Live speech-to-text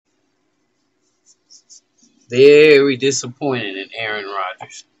Very disappointed in Aaron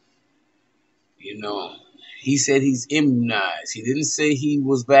Rodgers. You know, he said he's immunized. He didn't say he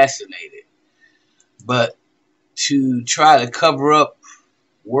was vaccinated. But to try to cover up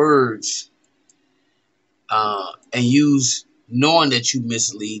words and use knowing that you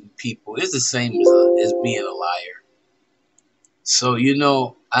mislead people is the same as being a liar. So, you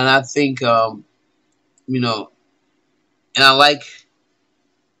know, and I think, you know, and I like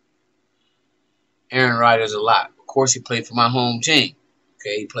Aaron Rodgers a lot. Of course, he played for my home team.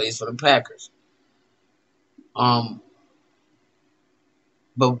 Okay, he plays for the Packers. But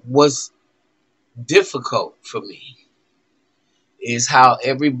what's difficult for me is how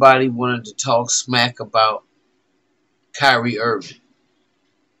everybody wanted to talk smack about Kyrie Irving.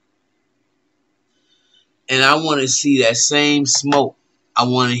 And I want to see that same smoke. I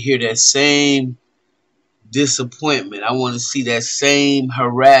want to hear that same disappointment. I want to see that same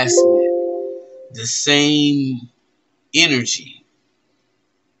harassment, the same energy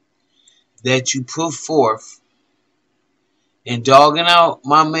that you put forth in dogging out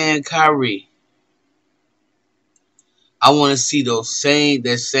my man Kyrie. I want to see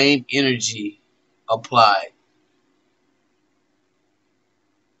that same energy applied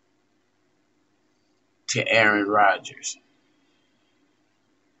to Aaron Rodgers.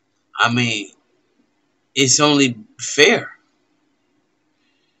 I mean, it's only fair.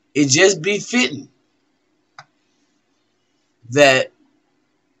 It just be fitting that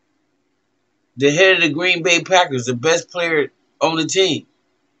the head of the Green Bay Packers, the best player on the team,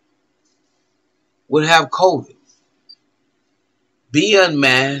 would have COVID. Be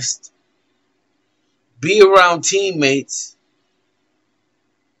unmasked. Be around teammates.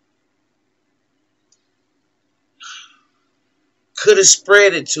 Could have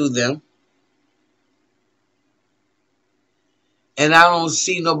spread it to them. And I don't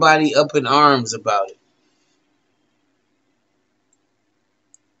see nobody up in arms about it.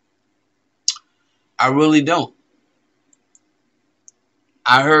 I really don't.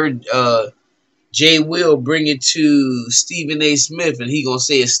 I heard Jay Will bring it to Stephen A. Smith, and he gonna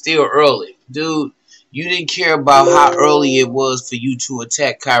say it's still early. Dude, you didn't care about how early it was for you to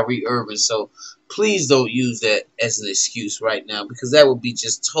attack Kyrie Irving, so please don't use that as an excuse right now, because that would be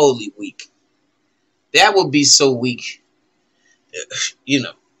just totally weak. That would be so weak. You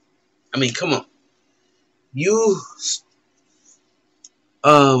know, I mean, come on.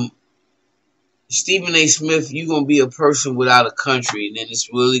 Stephen A. Smith, you're going to be a person without a country, and then it's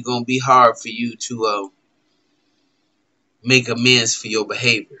really going to be hard for you to make amends for your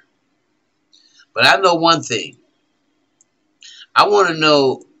behavior. But I know one thing. I want to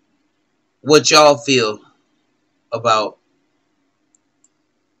know what y'all feel about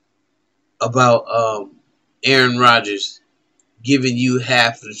Aaron Rodgers giving you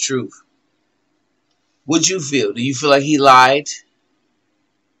half of the truth. What you feel? Do you feel like he lied?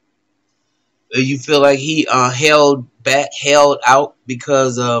 Do you feel like he held out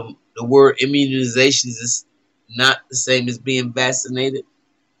because the word immunizations is not the same as being vaccinated?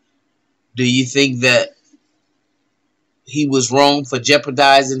 Do you think that he was wrong for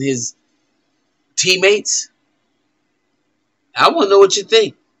jeopardizing his teammates? I want to know what you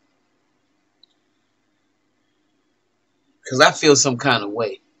think, because I feel some kind of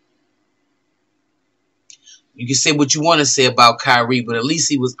way. You can say what you want to say about Kyrie, but at least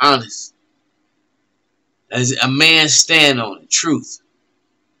he was honest. As a man stand on it, truth.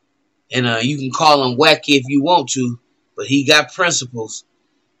 And you can call him wacky if you want to, but he got principles,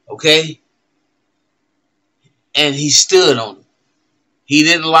 okay? And he stood on them. He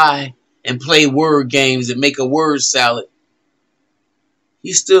didn't lie and play word games and make a word salad.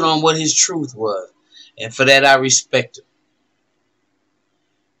 He stood on what his truth was. And for that, I respect him.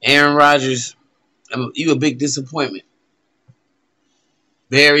 Aaron Rodgers, you a big disappointment.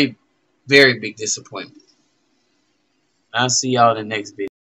 Very, very big disappointment. I'll see y'all in the next video.